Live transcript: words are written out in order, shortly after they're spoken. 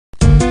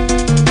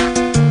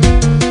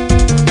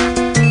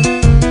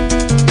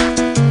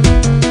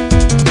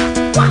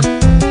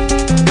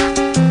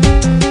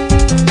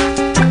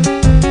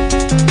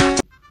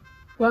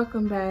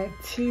welcome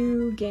back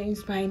to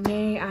Games by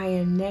Nay. I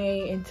am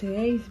Nay, and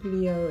today's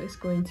video is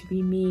going to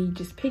be me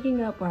just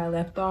picking up where I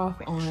left off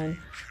on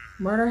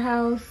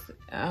MurderHouse.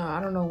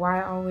 I don't know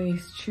why I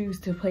always choose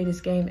to play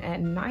this game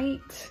at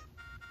night.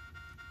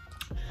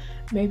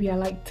 Maybe I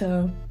like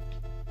to,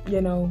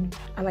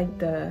 I like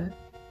the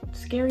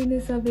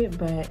scariness of it,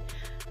 but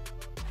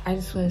I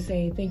just want to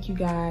say thank you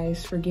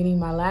guys for getting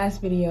my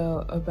last video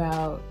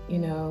about,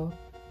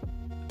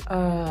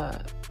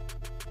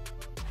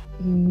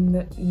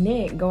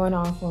 Nick going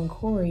off on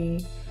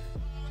Corey.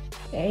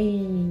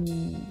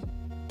 Hey.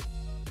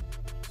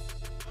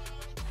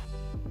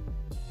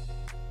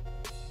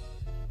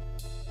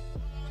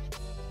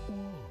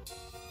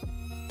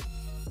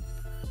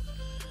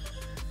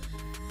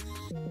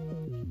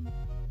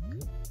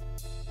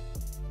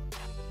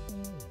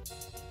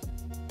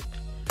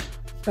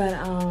 But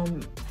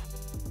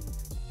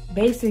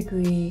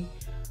basically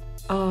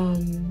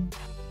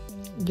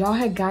y'all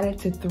had got it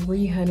to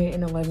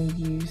 311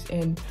 views,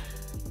 and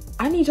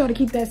I need y'all to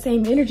keep that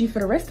same energy for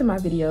the rest of my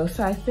videos.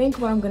 So I think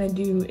what I'm gonna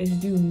do is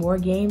do more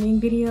gaming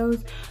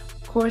videos.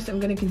 Of course, I'm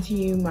gonna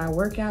continue my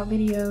workout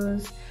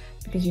videos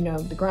because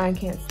the grind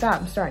can't stop.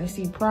 I'm starting to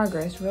see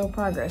progress, real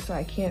progress, so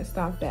I can't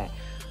stop that.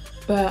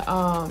 But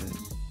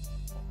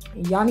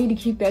y'all need to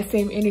keep that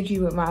same energy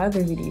with my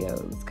other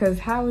videos, because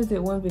how is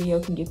it one video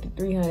can get to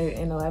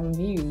 311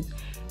 views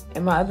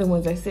and my other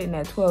ones are sitting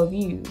at 12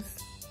 views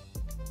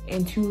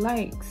and 2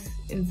 likes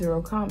and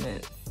 0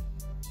 comments?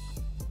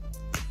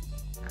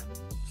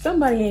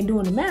 Somebody ain't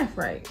doing the math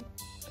right.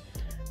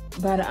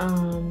 But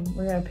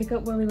we're gonna pick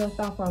up where we left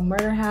off on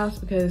MurderHouse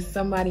because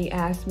somebody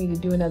asked me to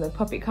do another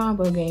puppet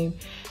combo game,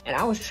 and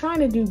I was trying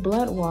to do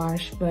Blood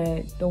Wash,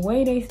 but the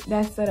way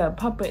that set up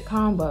puppet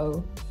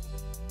combo,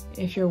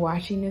 if you're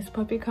watching this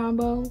puppet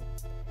combo,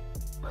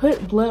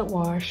 put Blood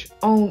Wash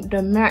on the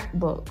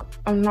MacBook.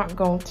 I'm not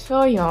gonna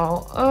tell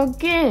y'all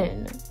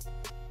again.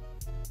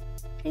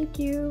 Thank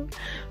you.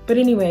 But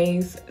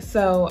anyways,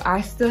 so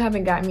I still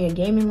haven't got me a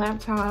gaming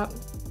laptop,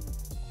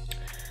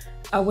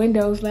 a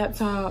Windows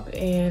laptop,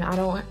 and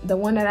the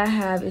one that I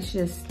have is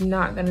just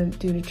not gonna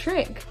do the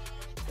trick.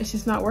 It's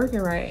just not working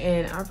right,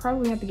 and I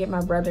probably have to get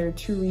my brother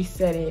to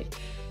reset it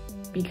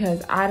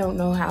because I don't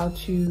know how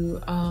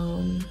to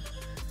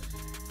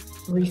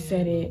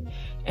reset it.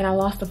 And I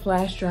lost the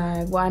flash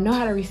drive. Well, I know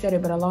how to reset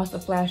it, but I lost the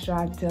flash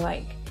drive to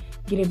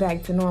get it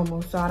back to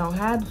normal. So I don't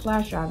have the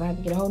flash drive. I have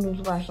to get a whole new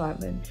flash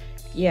drive. And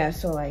yeah,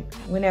 so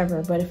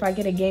whenever. But if I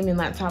get a gaming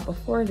laptop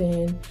before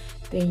then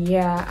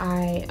yeah,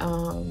 I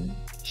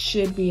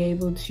should be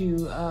able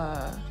to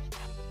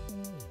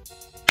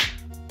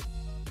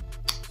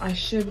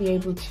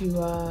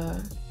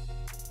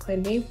play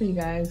the game for you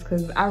guys,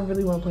 because I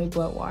really want to play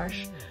Blood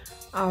Wash.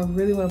 I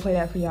really want to play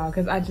that for y'all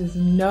because I just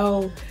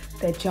know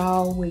that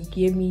y'all would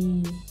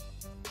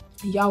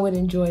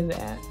enjoy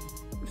that.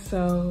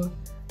 So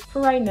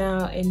for right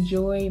now,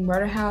 enjoy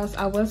MurderHouse.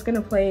 I was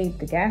gonna play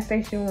the gas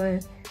station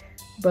one,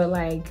 but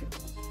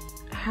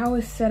how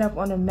it's set up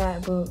on a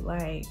MacBook,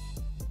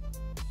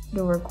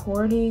 the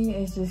recording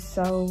is just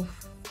so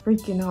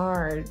freaking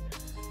hard.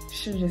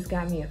 Should've just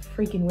got me a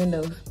freaking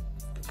Windows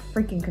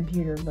freaking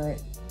computer,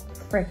 but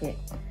frick it.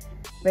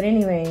 But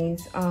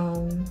anyways,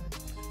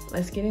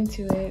 let's get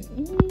into it.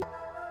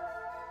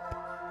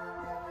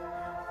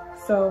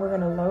 So we're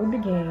gonna load the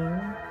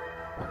game,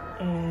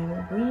 and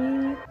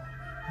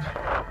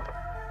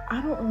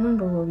I don't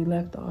remember where we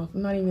left off.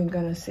 I'm not even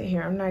gonna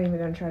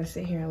try to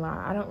sit here and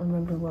lie. I don't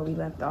remember where we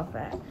left off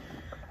at.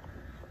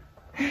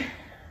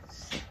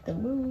 The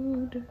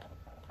mood.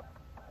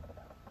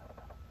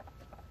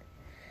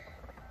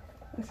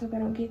 Let's hope I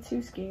don't get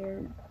too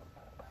scared.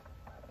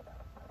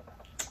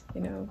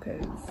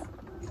 Cause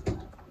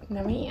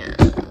no meow,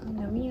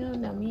 no meow,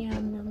 no meow,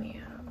 no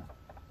meow.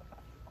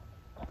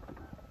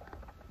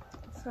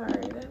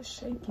 Sorry, that's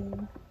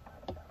shaking.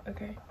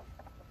 Okay.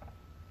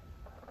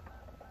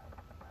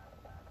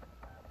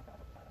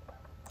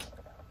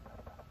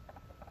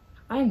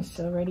 I'm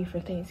so ready for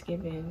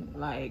Thanksgiving.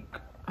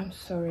 I'm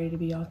so ready to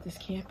be off this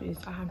campus.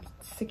 I'm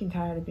sick and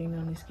tired of being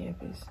on this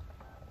campus.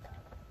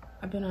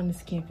 I've been on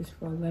this campus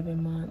for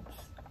 11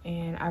 months,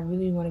 and I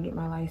really want to get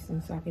my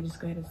license so I can just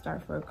go ahead and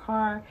start for a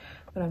car,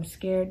 but I'm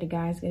scared the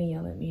guy's gonna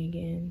yell at me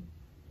again.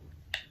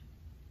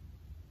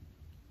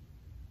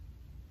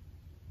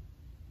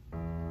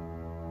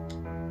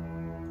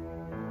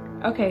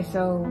 Okay,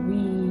 so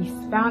we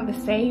found the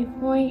save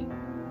point.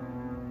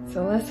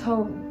 So let's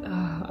hope,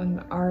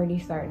 I'm already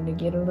starting to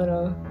get a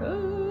little,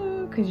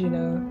 cause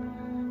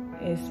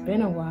it's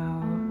been a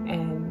while,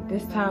 and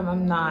this time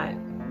I'm not,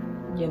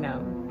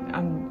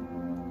 I'm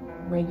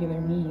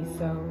regular me,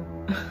 so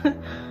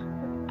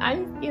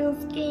I feel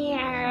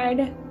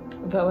scared,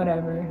 but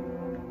whatever.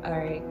 All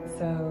right,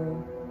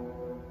 so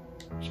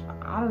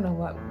I don't know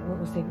what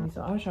was taking me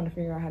so. I was trying to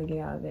figure out how to get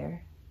out of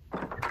there.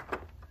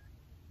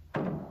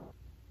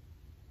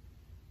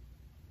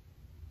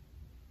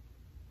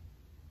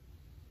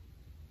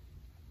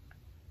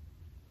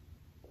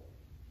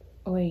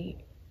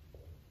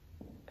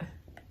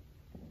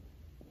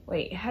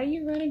 Wait, how do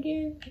you run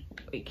again?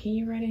 Wait, can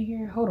you run in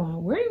here? Hold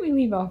on. Where did we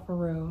leave off for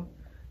real?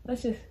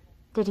 Let's just...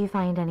 Did you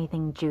find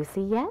anything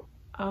juicy yet?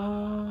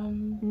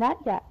 Not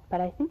yet,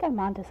 but I think I'm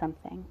onto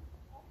something.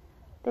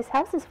 This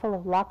house is full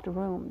of locked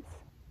rooms.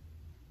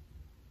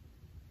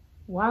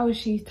 Why was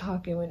she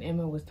talking when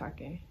Emma was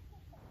talking?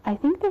 I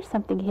think there's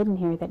something hidden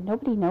here that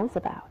nobody knows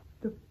about.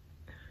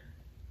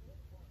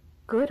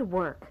 Good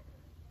work.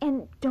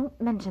 And don't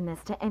mention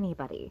this to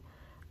anybody,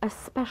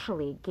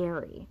 especially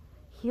Gary.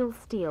 He'll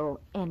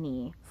steal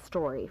any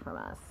story from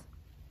us.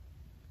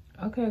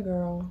 Okay,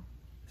 girl.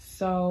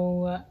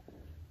 So,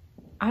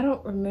 I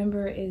don't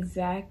remember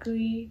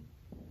exactly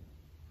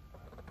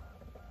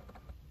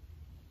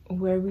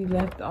where we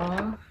left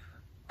off.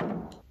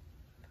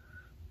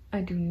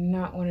 I do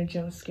not want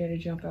to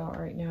jump out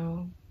right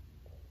now.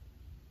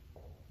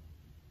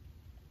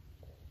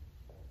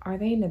 Are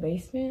they in the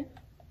basement?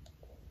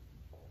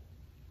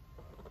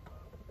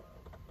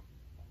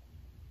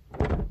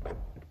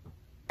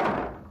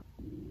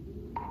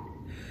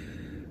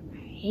 I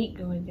hate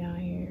going down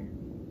here.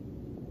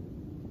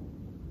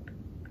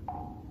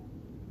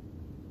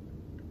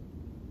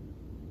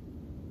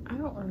 I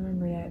don't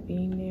remember that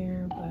being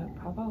there, but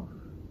pop off.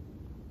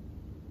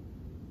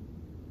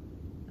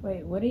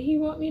 Wait, what did he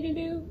want me to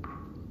do?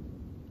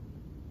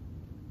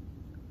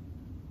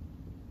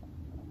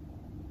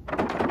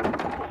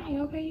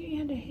 Dang, okay, you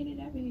had to hit it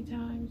that many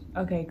times.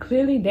 Okay,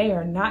 clearly they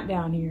are not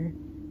down here.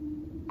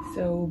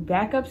 So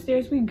back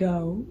upstairs we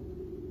go.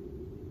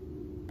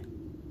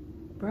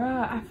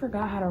 Bruh, I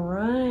forgot how to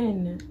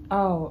run.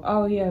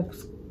 Oh yeah,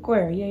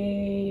 square.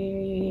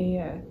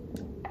 Yeah.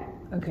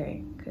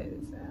 Okay,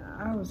 cause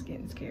I was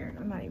getting scared.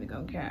 I'm not even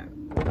gonna cap.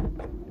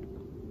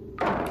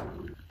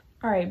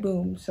 All right,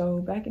 boom. So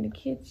back in the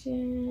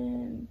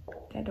kitchen.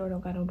 That door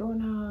don't got no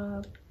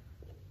doorknob.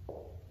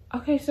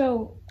 Okay,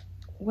 so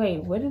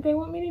wait, what did they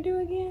want me to do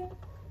again?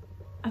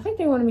 I think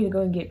they wanted me to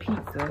go and get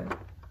pizza.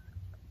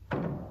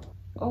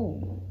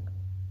 Oh.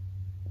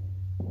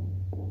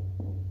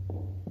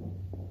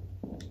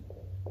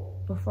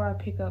 Before I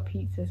pick up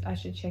pizzas, I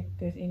should check if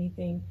there's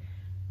anything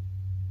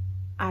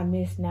I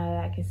missed now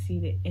that I can see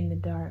it in the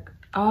dark.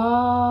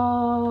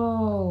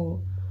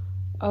 Oh.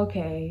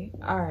 Okay.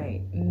 All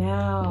right.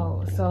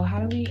 Now, so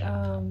how do we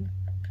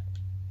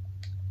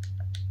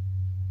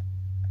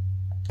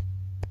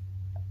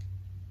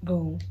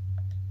boom.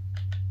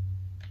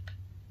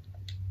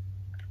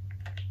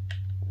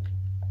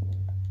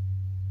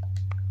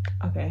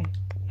 Okay.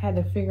 Had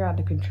to figure out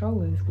the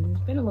controllers because it's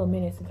been a little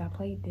minute since I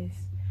played this.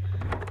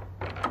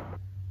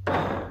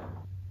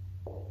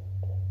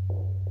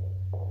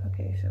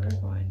 Okay, so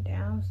we're going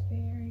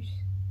downstairs.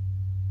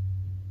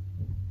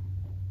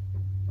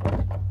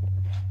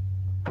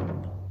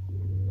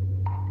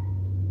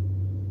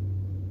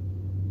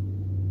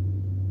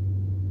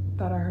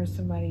 Thought I heard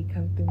somebody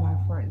come through my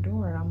front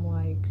door and I'm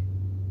like,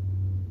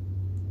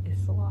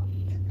 it's locked.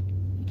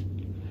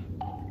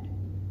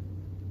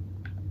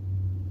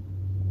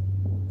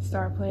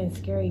 Start playing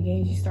scary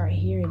games, you start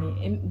hearing it.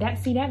 And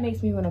that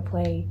makes me want to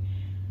play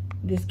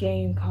this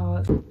game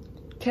called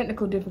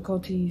Technical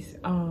Difficulties.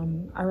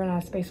 I ran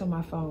out of space on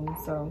my phone,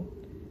 so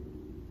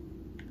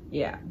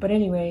yeah. But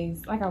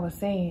anyways, like I was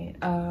saying,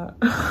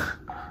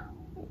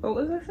 what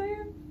was I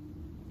saying?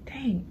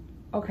 Dang.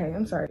 Okay,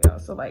 I'm sorry, y'all.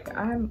 So like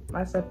I have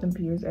my septum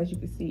pierced, as you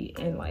can see,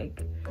 and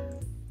like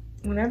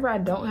whenever I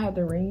don't have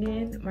the ring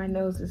in, my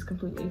nose is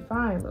completely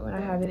fine, but when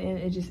I have it in,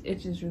 it just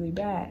itches really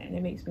bad, and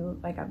it makes me look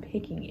like I'm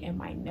picking in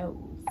my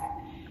nose,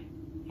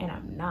 and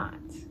I'm not.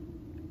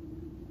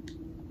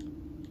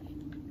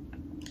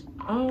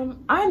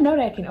 I know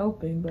that can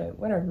open, but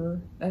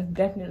whatever. That's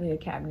definitely a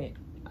cabinet.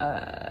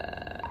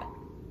 Thought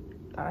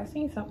I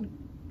seen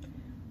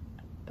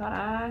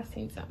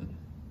something.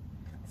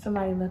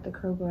 Somebody left the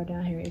crowbar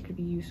down here. It could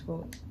be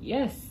useful.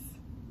 Yes.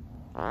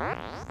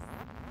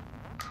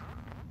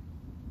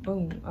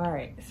 Boom. All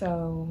right.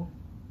 So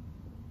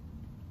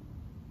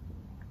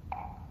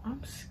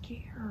I'm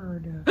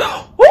scared.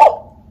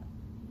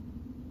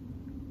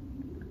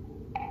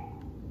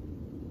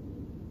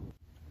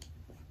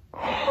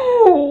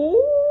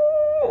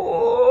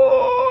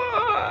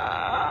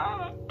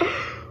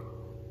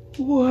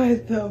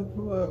 What the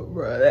fuck,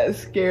 bro? That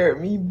scared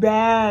me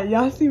bad.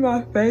 Y'all see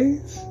my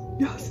face?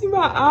 Y'all see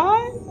my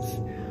eyes?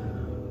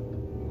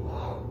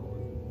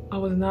 I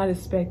was not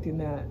expecting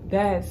that.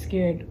 That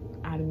scared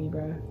out of me,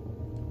 bro.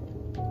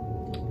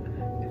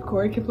 If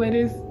Corey can play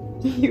this,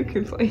 you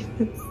can play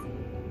this.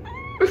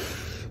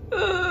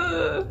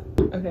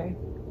 Okay.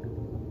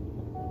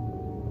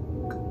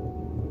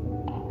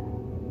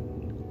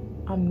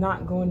 I'm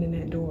not going in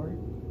that door.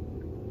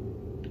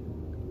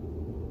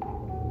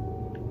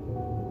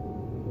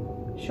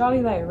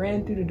 Charlie like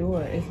ran through the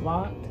door. It's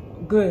locked.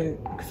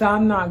 Good, because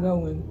I'm not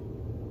going.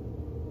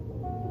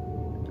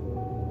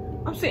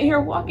 I'm sitting here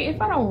walking. If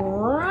I don't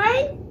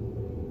run,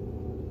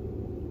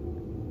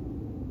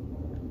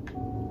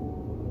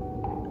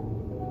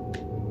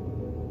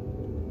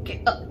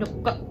 get up, no,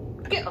 go,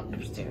 get up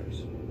the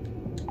stairs.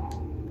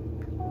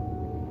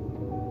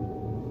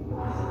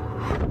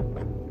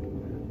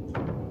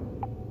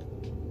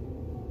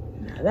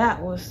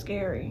 That was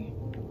scary.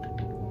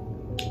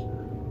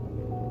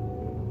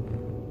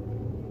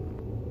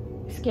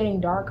 It's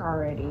getting dark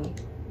already.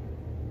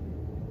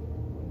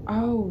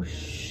 Oh,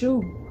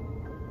 shoot.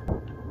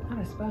 Not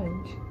a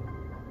sponge.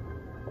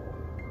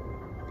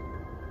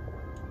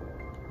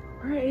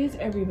 Where is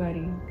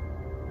everybody?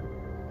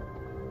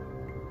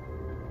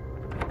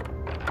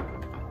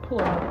 I'm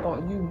pulling up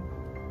on you.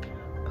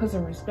 Put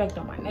some respect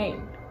on my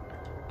name.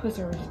 Put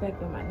some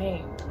respect on my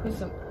name. Put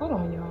some, hold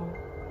on, y'all.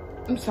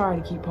 I'm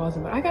sorry to keep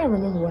pausing, but I gotta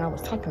remember what I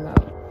was talking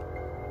about.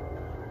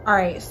 All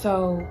right,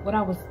 so what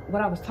I was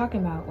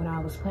talking about when I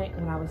was playing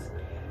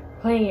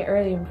it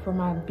earlier for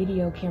my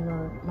video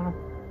camera, my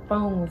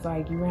phone was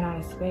like, you ran out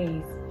of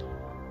space.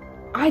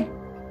 I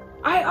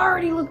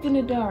already looked in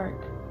the dark.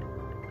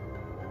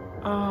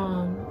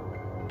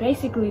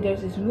 Basically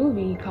there's this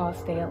movie called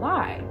Stay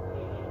Alive,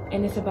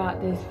 and it's about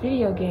this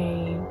video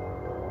game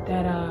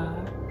that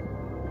I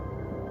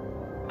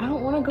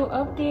don't want to go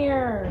up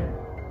there,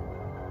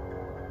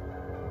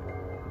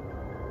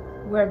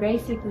 where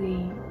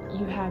basically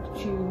you have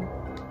to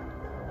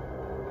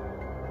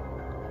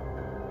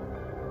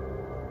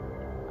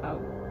I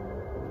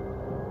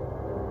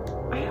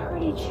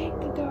already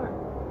checked the dark.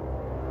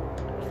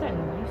 What's that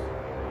noise?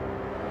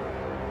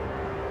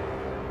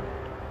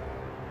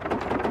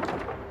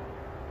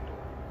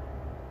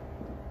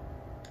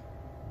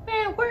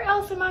 Man, where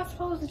else am I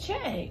supposed to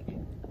check?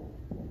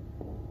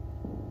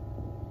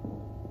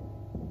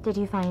 Did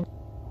you find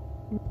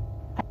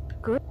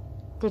good?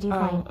 Did you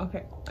find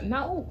okay.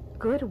 No.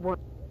 Good work.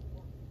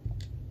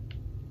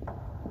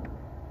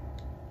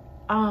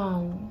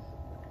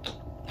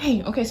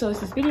 Hey, okay, so it's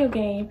this video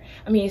game.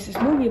 It's this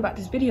movie about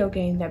this video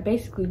game that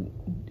basically,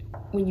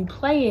 when you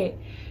play it,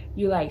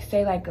 you like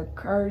say like a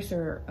curse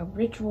or a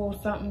ritual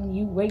or something,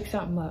 you wake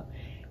something up.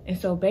 And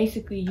so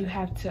basically you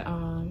have to,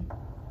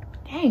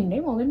 dang, they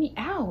won't let me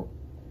out.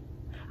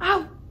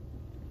 Ow!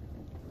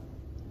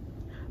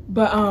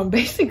 But,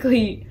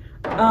 basically,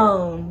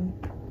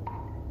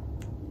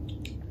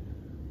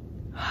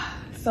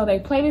 so they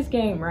play this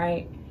game,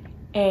 right?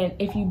 And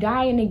if you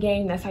die in the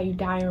game, that's how you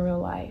die in real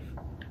life.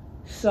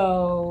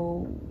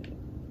 So,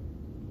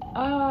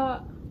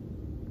 power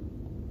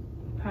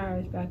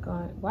is back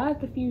on. Why is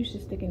the fuse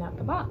just sticking out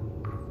the box?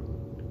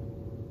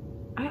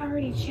 I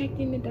already checked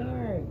in the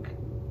dark.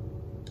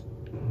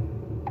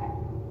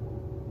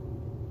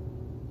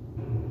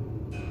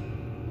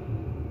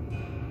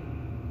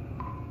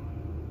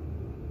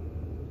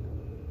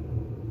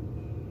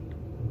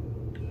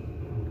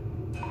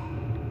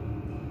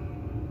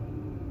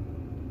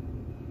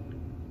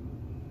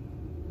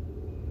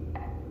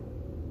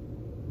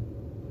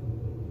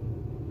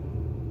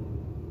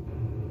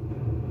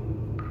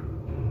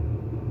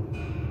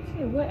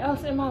 What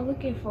else am I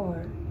looking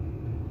for?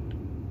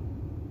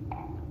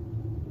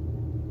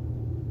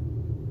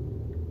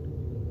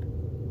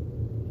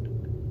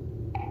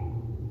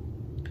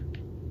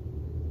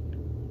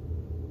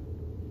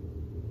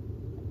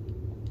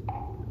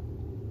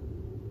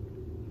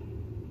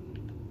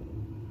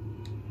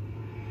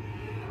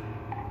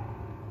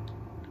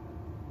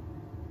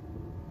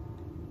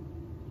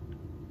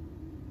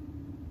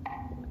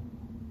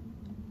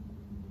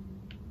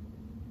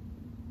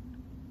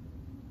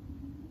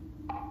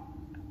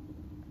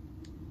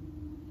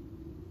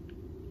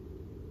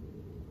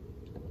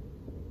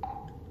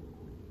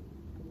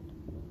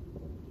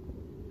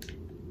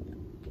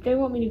 They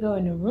want me to go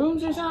in the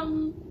rooms or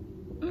something?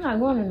 I'm not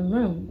going in the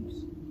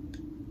rooms.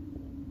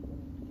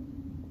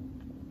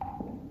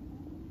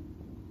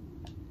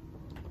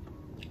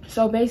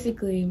 So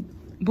basically,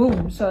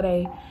 boom. So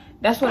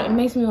that's what it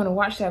makes me want to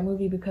watch that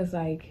movie, because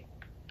like,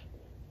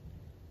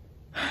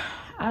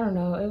 I don't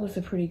know, it was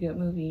a pretty good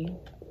movie.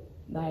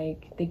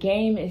 Like, the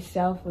game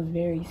itself was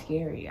very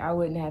scary. I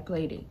wouldn't have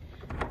played it.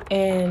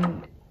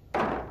 And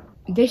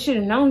they should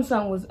have known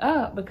something was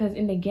up, because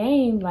in the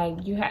game,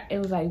 like, it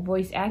was like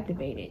voice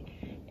activated,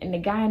 and the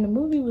guy in the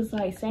movie was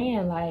like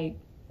saying like,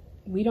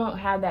 we don't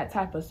have that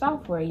type of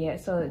software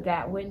yet, so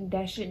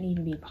that shouldn't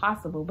even be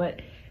possible.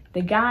 But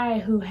the guy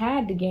who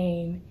had the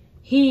game,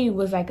 he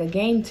was like a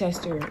game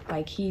tester.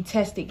 Like, he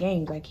tested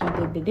games, like he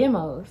did the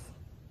demos.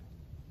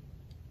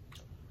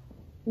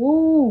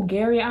 Woo,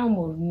 Gary, I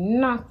almost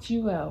knocked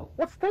you out.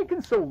 What's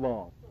taking so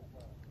long?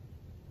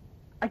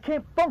 I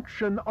can't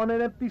function on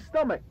an empty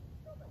stomach.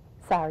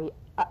 Sorry,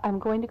 I'm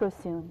going to go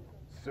soon.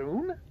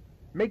 Soon?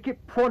 Make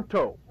it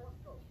pronto.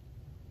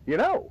 You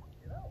know,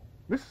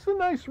 this is a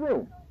nice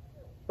room.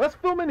 Let's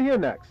film in here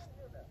next.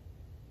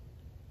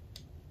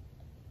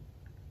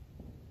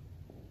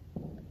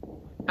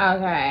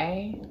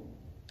 Okay.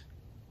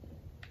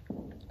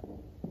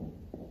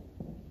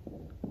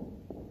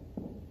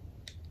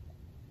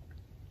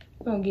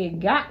 Gonna get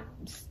got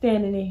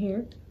standing in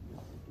here.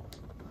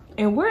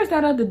 And where's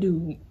that other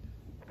dude?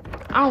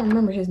 I don't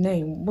remember his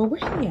name, but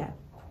where's he at?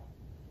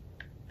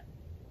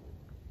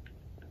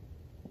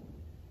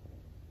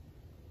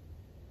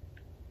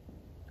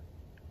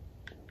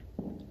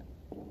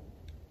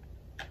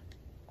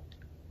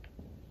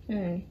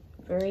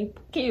 Very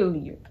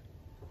peculiar.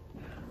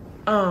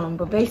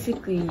 But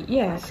basically,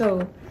 yeah,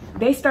 so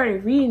they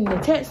started reading the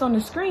text on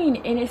the screen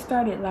and it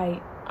started like,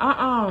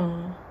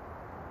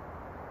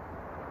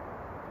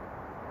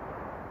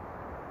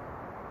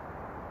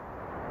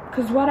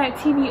 Cause why that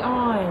TV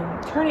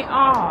on? Turn it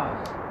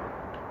off.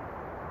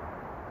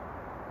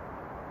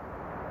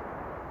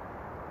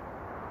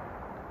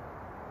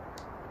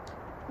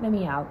 Let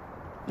me out.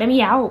 Let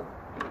me out.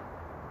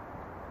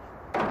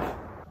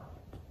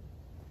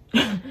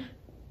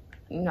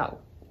 No.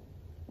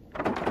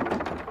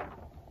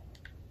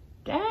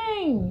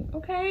 Dang,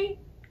 okay.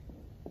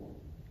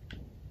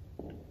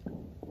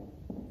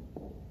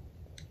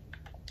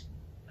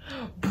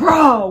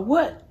 Bro,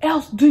 what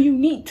else do you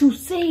need to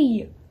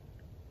see?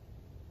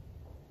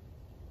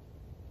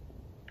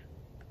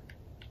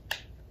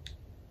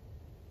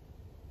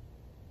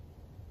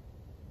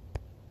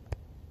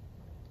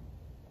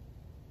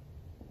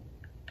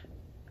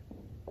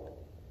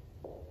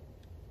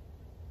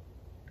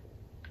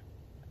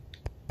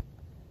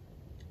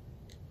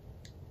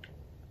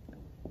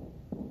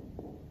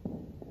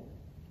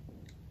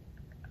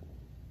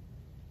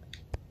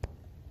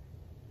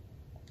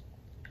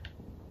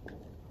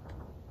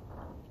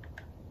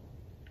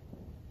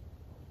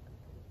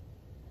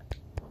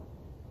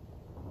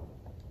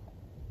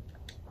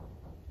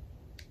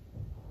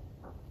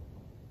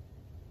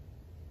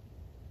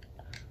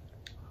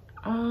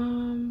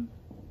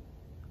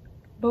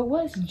 But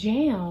what's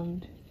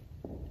jammed?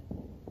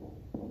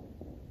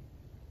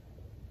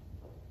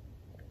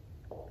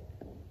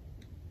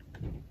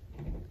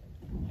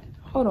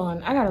 Hold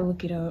on, I gotta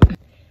look it up.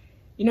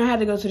 You know, I had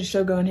to go to the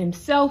Shogun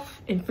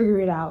himself and figure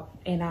it out,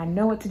 and I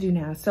know what to do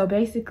now. So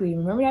basically,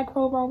 remember that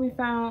crowbar we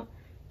found?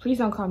 Please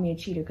don't call me a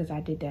cheater because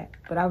I did that.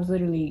 But I was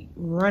literally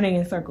running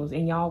in circles,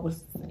 and y'all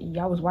was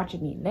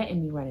watching me,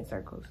 letting me run in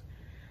circles.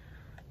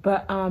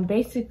 But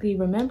basically,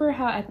 remember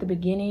how at the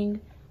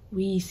beginning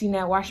we seen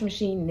that washing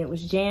machine and it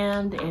was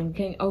jammed and we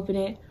couldn't open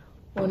it?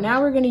 Well, now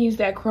we're gonna use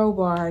that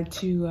crowbar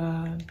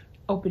to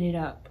open it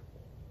up.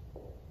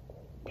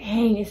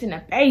 Dang, it's in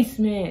the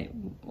basement.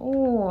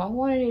 Oh, I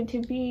wanted it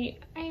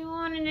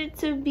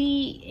to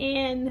be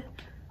in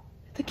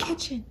the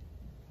kitchen,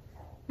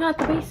 not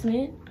the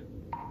basement.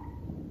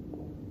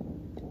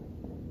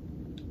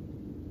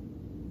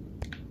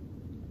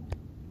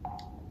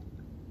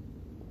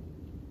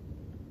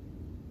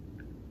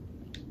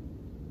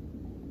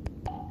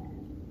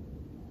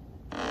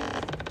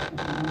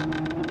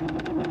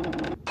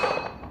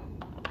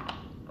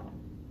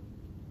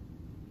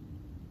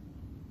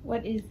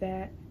 What is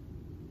that?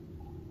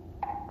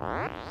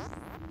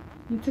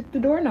 You took the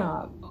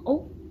doorknob.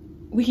 Oh,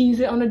 we can use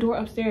it on the door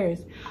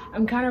upstairs.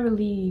 I'm kind of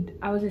relieved.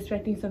 I was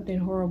expecting something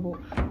horrible.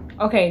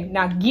 Okay,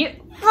 now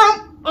get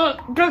from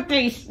the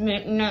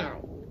basement now.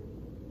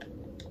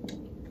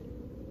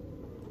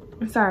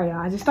 I'm sorry, y'all.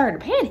 I just started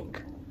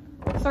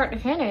to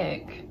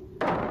panic.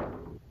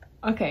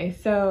 Okay,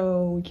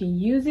 so we can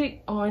use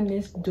it on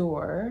this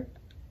door.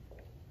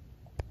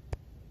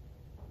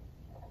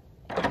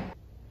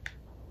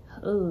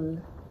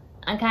 Ooh,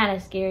 I'm kind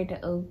of scared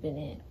to open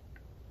it.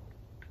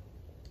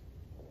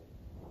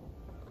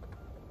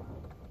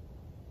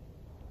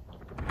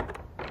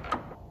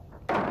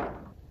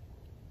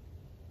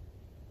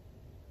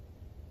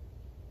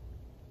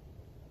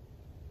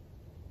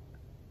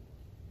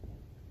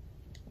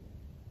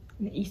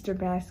 An Easter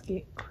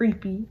basket,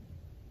 creepy.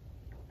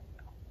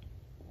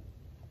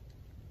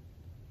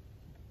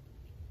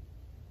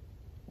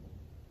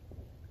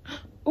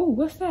 Oh,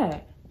 what's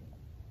that?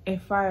 A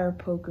fire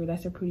poker.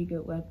 That's a pretty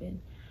good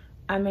weapon.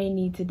 I may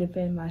need to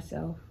defend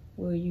myself.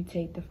 Will you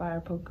take the fire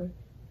poker?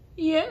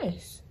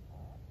 Yes.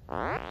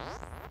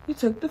 You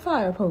took the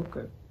fire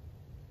poker.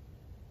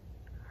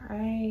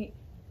 Alright.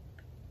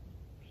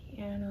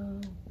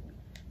 Piano.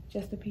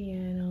 Just a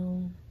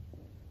piano.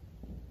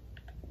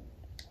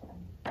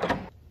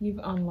 You've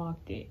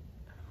unlocked it.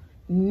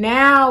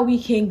 Now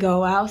we can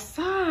go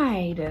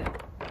outside.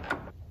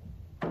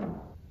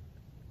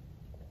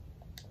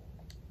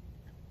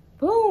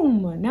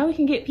 Boom! Now we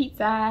can get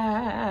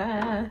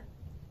pizza.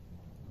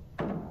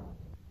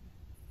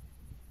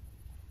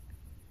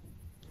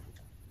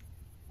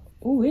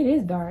 Ooh, it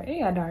is dark. It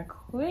got dark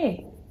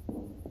quick.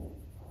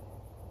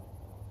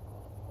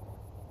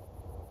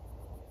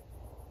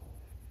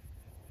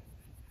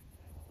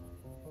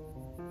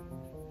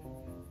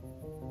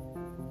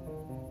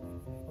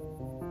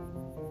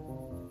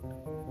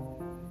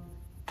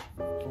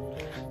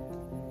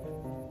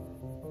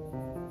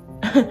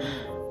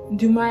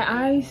 Do my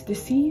eyes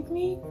deceive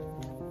me?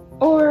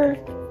 Or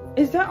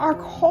is that our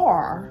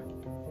car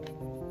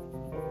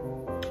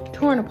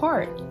torn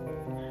apart?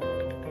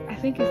 I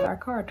think it's our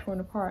car torn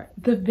apart.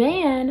 The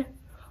van?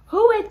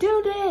 Who would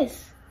do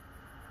this?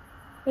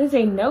 There's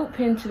a note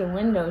pinned to the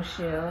window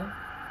sill.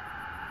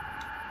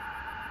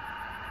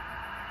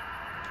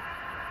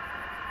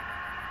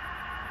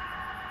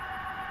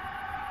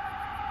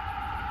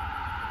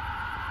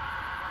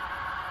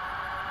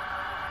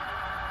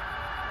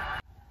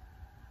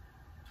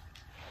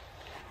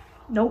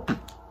 Nope.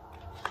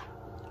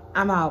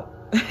 I'm out.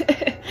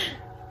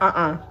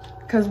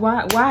 Cause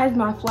why is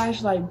my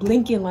flashlight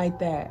blinking like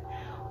that?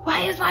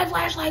 Why is my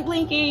flashlight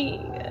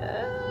blinking?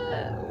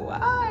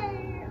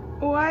 Why?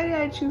 Why did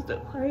I choose to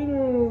play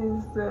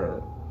this?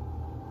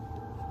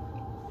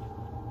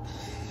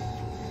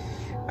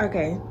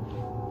 Okay.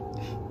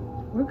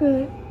 We're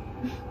good.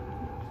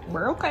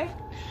 We're okay.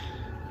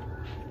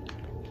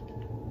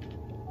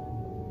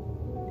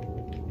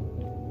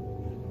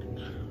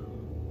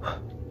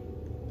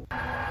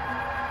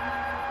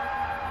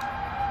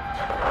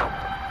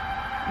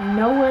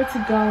 Nowhere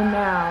to go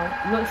now.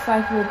 Looks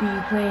like we'll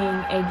be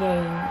playing a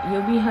game.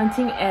 You'll be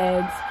hunting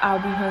Eds, I'll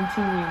be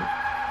hunting you.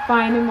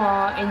 Find them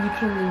all and you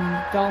can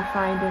leave. Don't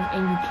find them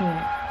and you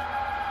can't.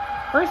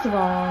 First of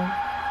all,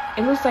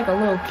 it looks like a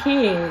little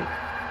kid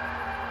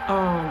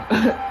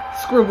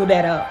scribbled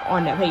that up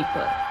on the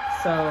paper.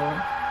 So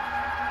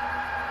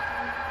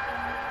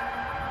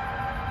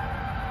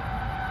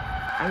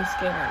I'm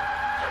scared.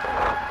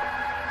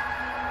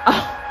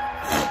 Oh,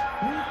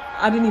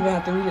 I didn't even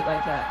have to read it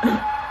like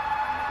that.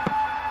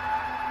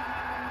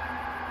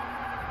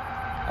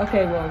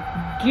 Okay, well,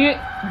 get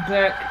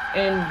back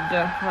in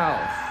the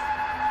house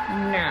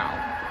now.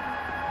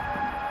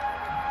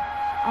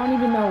 I don't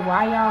even know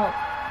why y'all.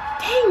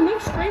 Dang, they're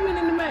screaming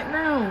in the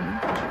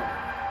background.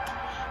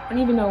 I don't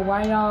even know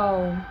why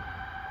y'all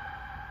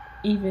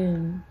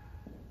even.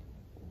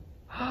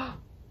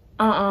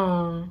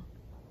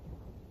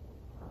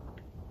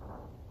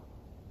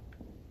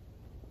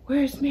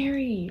 Where's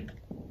Mary?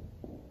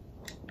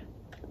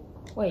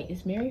 Wait,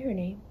 is Mary her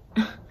name?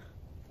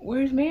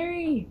 Where's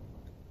Mary?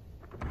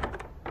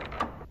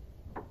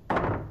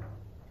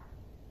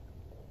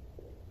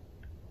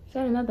 Is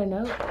that another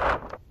note?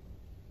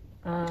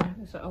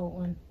 It's an old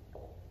one.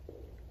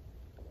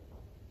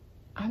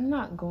 I'm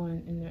not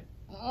going in there.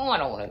 Oh, I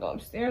don't want to go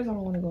upstairs. I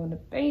don't want to go in the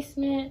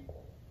basement.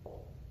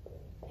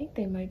 I think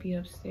they might be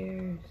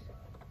upstairs.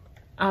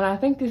 And I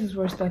think this is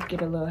where stuff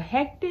get a little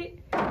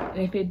hectic. And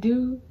if it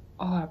do,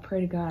 oh, I pray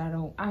to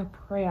God I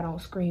pray I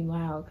don't scream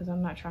loud because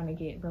I'm not trying to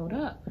get rolled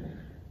up.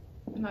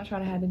 I'm not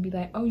trying to have them be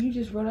like, oh, you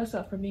just wrote us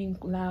up for being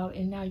loud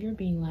and now you're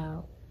being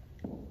loud.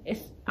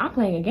 I'm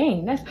playing a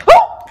game. That's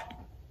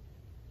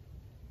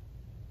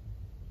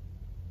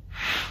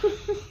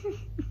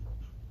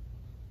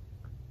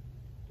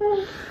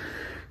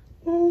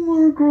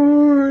Oh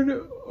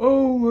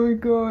my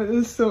god,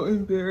 it's so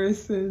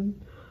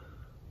embarrassing.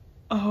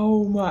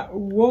 Oh my,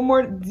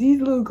 these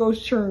little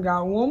ghost churn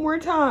out one more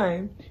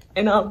time,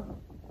 and I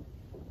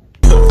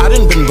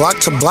done been block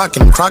to block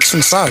in Crocs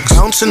and socks.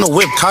 Bounce in the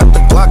whip, cock the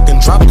Glock, then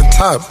drop the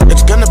top.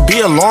 It's gonna be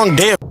a long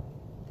day.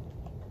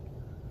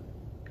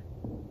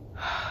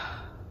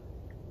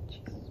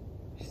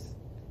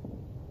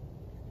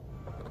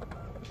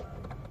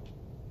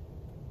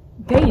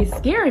 They is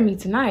scaring me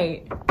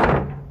tonight.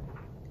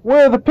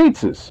 Where are the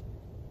pizzas?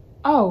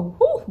 Oh,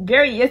 whew,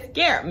 Gary, you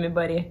scared me,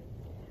 buddy.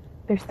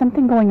 There's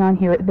something going on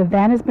here. The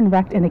van has been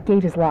wrecked and the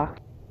gate is locked.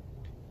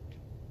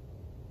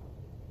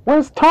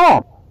 Where's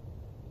Tom?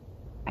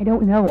 I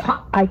don't know.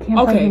 I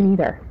can't find him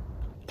either.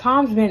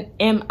 Tom's been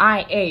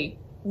MIA.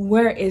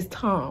 Where is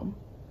Tom?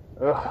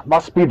 Ugh,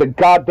 must be the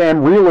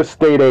goddamn real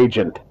estate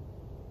agent.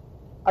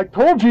 I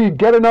told you you'd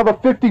get another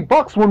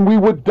 $50 when we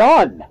were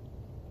done.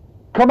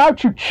 Come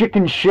out, you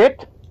chicken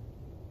shit.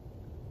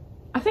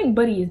 I think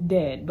Buddy is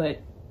dead,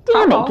 but...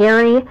 Damn it,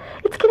 Gary.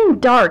 It's getting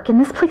dark and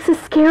this place is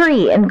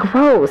scary and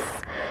gross.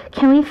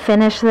 Can we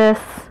finish this?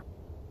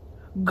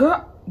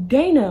 Girl,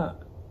 Dana.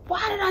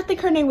 Why did I think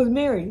her name was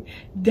Mary?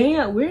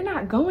 Dana, we're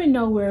not going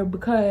nowhere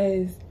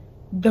because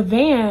the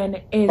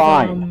van is...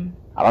 Fine.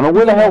 I don't know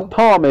where the hell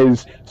Tom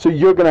is, so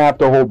you're gonna have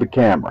to hold the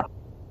camera.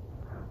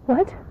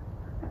 What?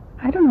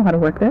 I don't know how to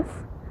work this.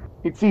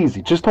 It's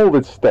easy. Just hold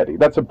it steady.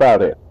 That's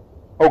about it.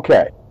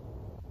 Okay.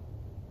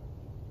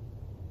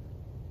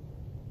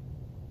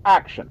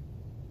 Action.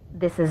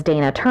 This is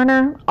Dana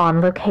Turner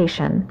on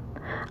location.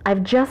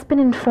 I've just been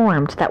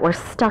informed that we're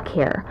stuck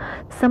here.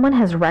 Someone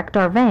has wrecked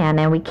our van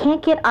and we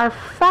can't get our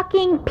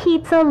fucking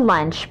pizza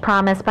lunch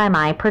promised by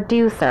my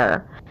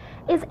producer.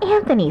 Is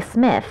Anthony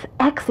Smith,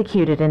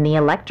 executed in the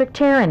electric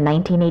chair in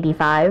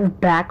 1985,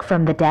 back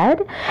from the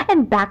dead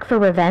and back for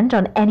revenge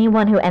on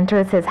anyone who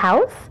enters his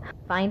house?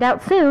 Find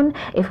out soon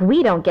if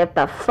we don't get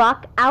the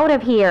fuck out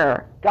of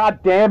here.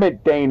 God damn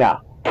it,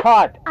 Dana.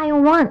 Cut. I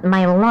want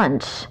my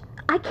lunch.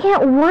 I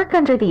can't work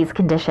under these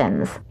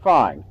conditions.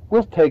 Fine.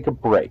 We'll take a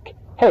break.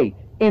 Hey,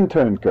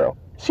 intern girl,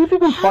 see if you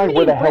can find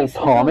where the hell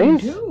Tom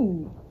is.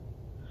 And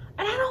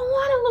I don't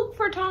want to look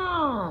for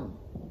Tom.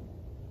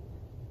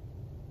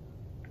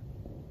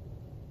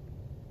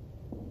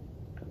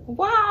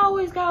 Why I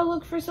always gotta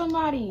look for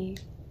somebody?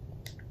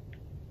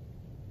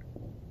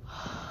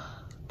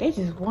 They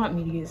just want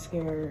me to get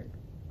scared.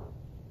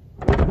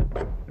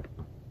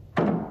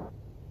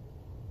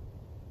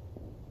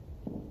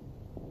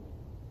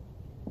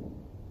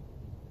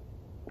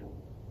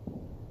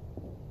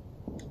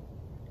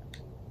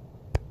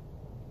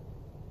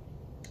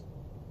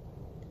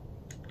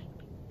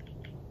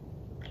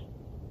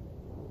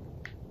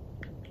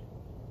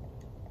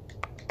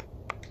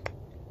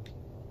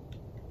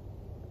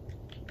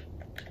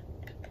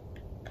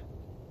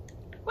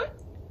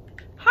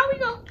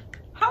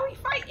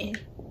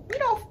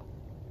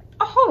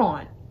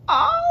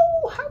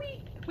 How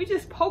we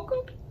just poke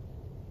him?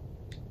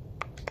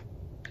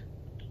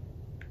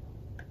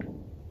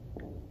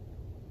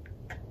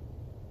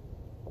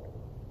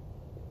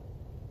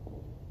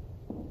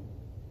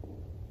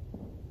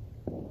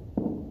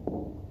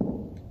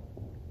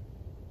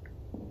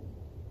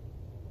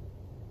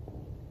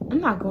 I'm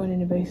not going in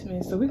the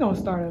basement, so we're gonna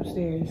start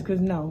upstairs, because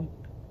no,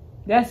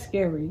 that's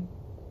scary.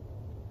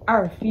 I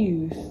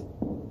refuse.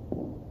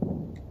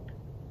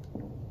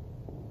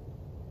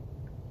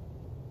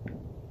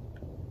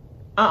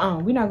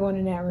 We're not going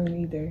in that room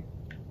either,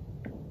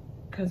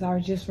 because I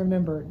just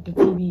remembered the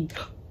TV.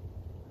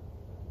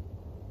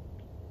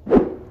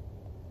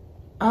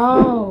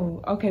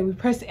 Oh, okay, we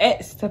press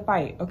X to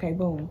fight. Okay,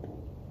 boom.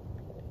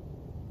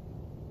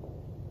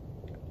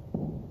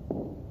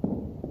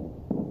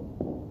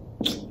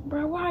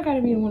 Bro, why I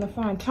gotta be the one to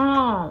find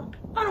Tom?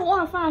 I don't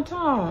want to find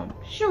Tom.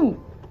 Shoot.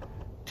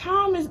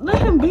 Tom is, let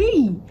him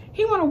be.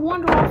 He want to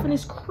wander off in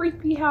this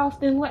creepy house,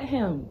 then let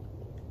him.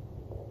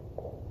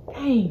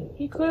 Dang,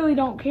 he clearly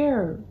don't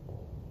care.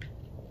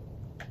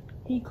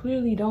 He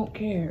clearly don't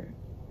care.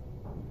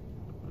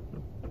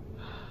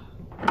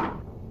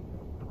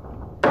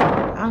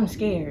 I'm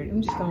scared.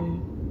 I'm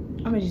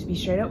gonna just be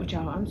straight up with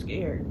y'all. I'm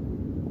scared.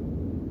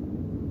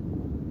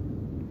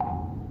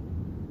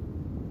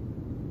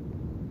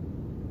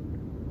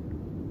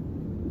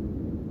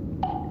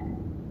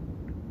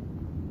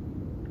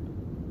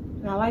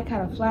 And I like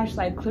how the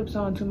flashlight clips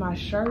onto my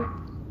shirt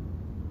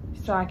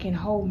so I can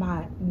hold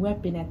my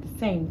weapon at the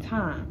same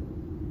time.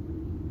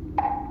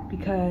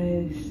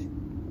 Because,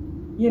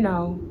 you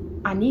know,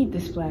 I need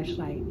this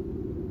flashlight.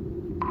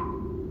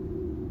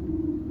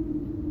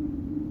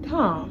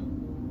 Tom,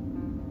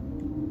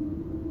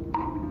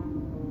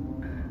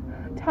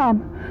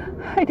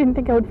 I didn't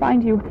think I would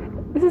find you.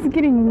 This is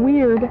getting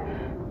weird.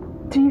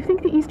 Do you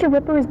think the Easter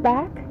Ripper is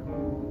back?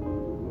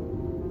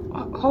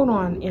 Hold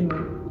on, Emma.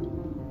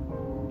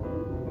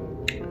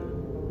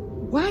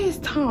 Why is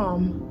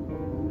Tom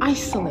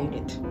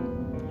isolated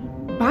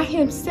by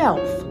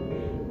himself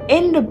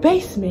in the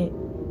basement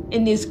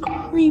in this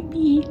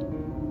creepy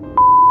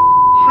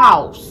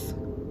house?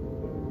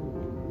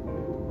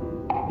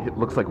 It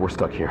looks like we're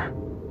stuck here.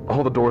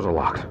 All the doors are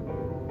locked.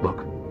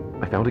 Look,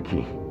 I found a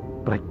key,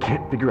 but I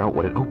can't figure out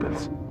what it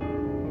opens.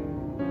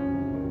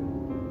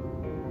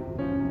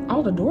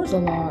 All the doors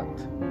are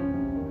locked.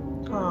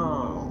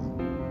 Tom.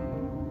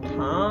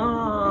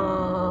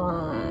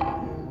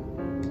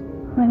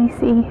 Let me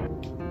see.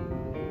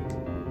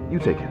 You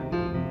take it.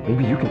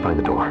 Maybe you can find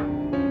the door.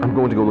 I'm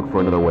going to go look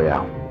for another way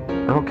out.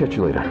 I'll catch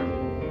you later.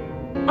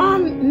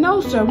 No,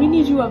 sir. We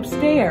need you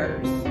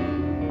upstairs.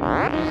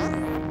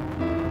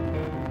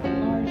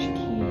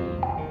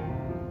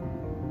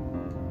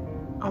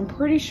 I'm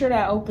pretty sure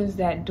that opens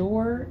that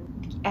door,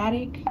 the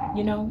attic,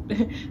 you know,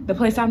 the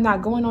place I'm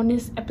not going on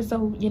this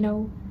episode, you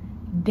know.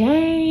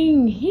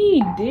 Dang,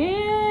 he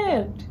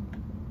dipped.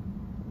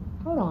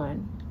 Hold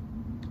on.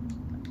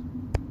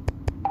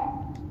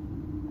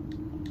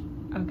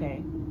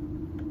 Okay.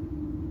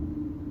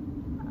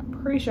 I'm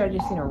pretty sure I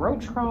just seen a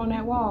roach crawl on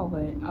that wall,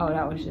 but, oh,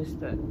 that was just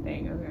the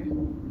thing, okay.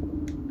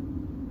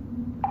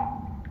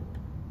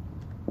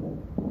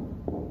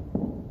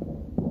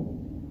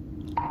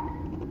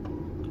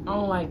 I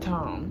don't like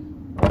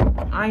Tom.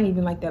 I ain't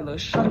even like that little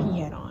shirt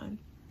he had on.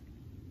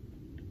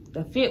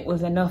 The fit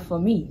was enough for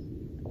me.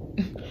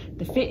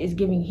 The fit is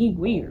giving he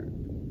weird.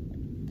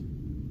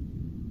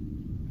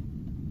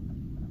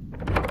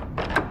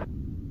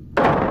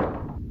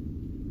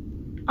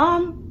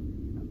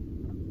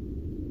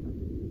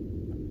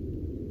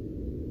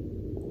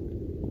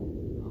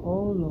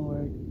 Oh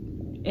Lord.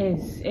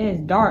 It's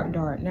dark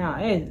now.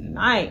 It's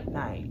night.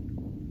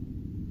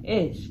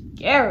 It's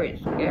scary.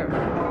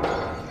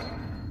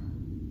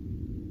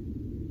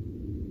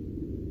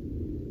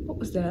 What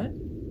was that?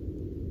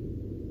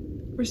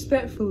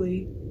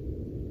 Respectfully,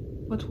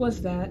 what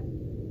was that?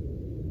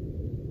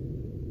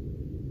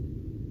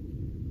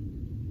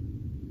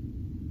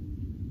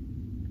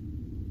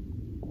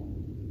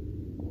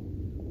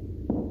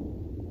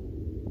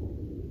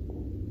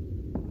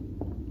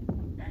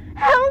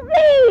 Help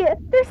me!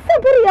 There's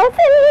somebody else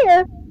in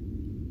here!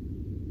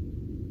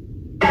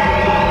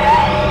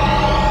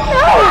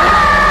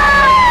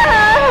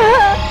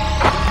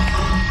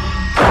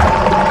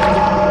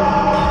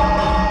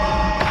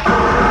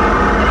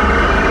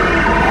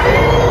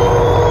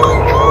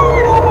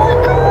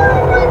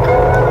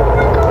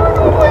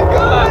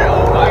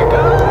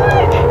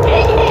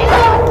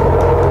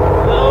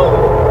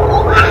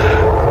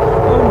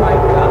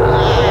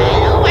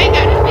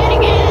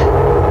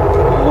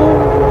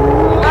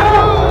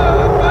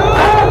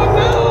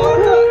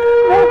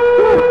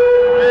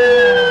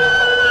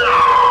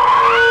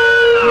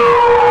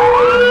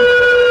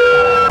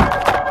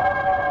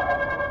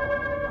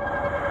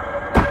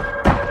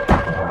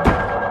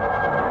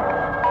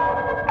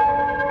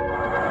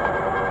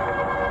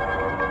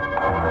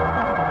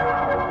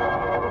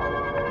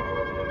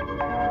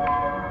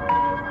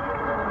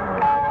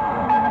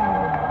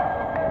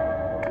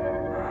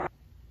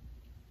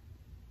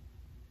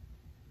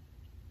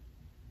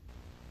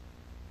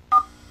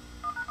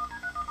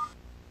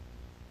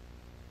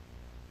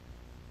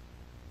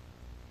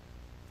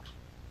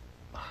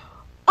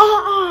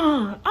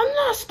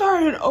 I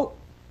started, oh,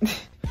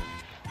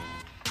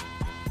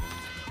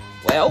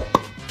 well,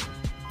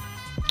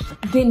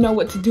 didn't know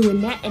what to do in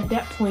that at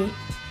that point.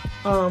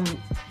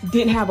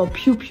 Didn't have a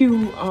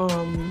pew-pew,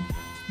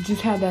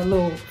 just had that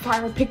little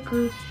fire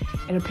picker,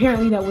 and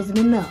apparently that wasn't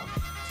enough.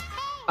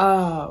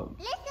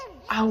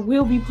 I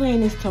will be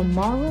playing this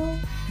tomorrow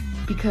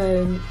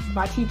because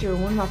my teacher,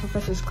 one of my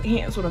professors,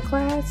 canceled a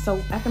class. So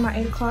after my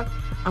 8 o'clock,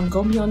 I'm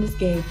gonna be on this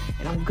game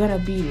and I'm gonna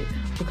beat it,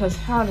 because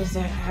how does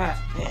that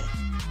happen?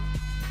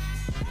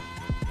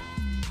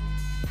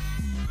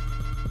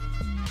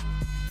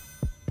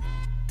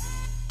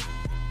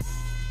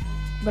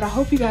 But I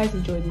hope you guys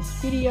enjoyed this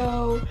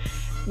video.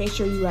 Make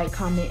sure you like,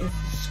 comment, and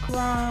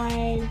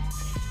subscribe.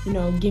 You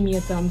know, give me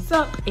a thumbs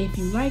up if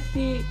you liked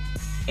it,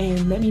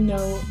 and let me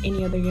know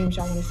any other games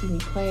y'all want to see me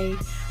play.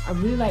 I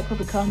really like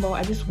Puppet Combo.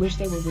 I just wish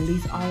they would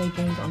release all their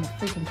games on the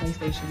freaking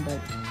PlayStation, but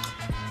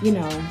you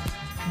know,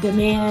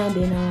 demand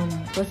and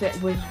what's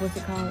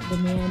it called?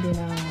 Demand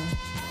and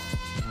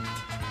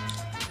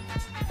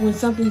when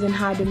something's in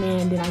high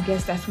demand, then I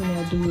guess that's when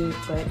they'll do it.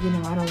 But you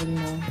know, I don't really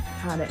know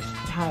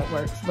how it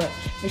works. But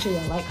make sure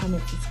y'all like,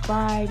 comment,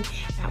 subscribe.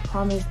 And I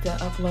promise to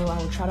upload.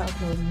 I will try to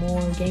upload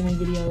more gaming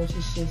videos.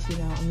 It's just, you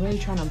know, I'm really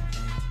trying to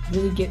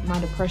really get my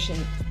depression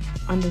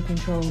under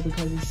control,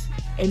 because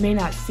it may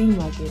not seem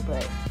like it,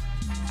 but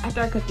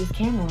after I cut this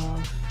camera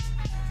off,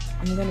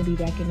 I'm gonna be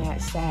back in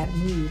that sad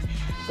mood.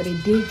 But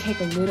it did take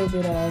a little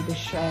bit of the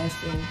stress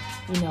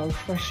and, you know,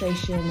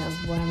 frustration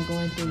of what I'm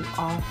going through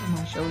off of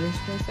my shoulders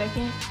for a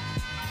second.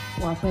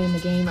 While playing the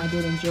game, I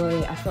did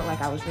enjoy it. I felt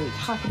like I was really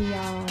talking to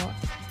y'all.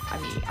 I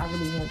mean, I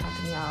really wasn't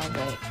talking to y'all,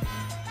 but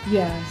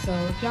yeah. So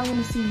if y'all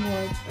want to see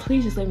more,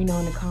 please just let me know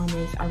in the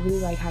comments. I really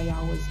like how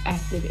y'all was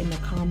active in the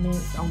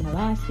comments on the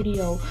last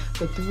video,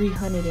 the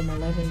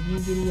 311 view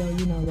video,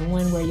 you know, the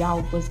one where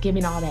y'all was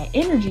giving all that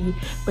energy,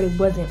 but it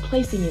wasn't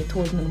placing it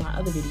towards one of my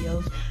other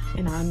videos.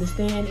 And I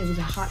understand it was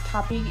a hot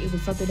topic, it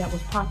was something that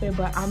was popping,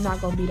 but I'm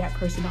not gonna be that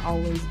person to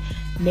always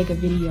make a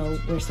video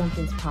where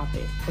something's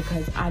popping,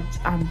 because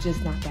I'm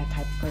just not that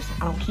type of person.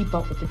 I don't keep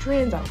up with the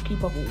trends, I don't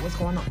keep up with what's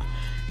going on.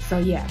 So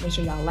yeah, make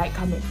sure y'all like,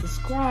 comment,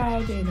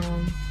 subscribe, and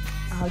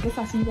I guess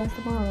I'll see you guys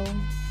tomorrow.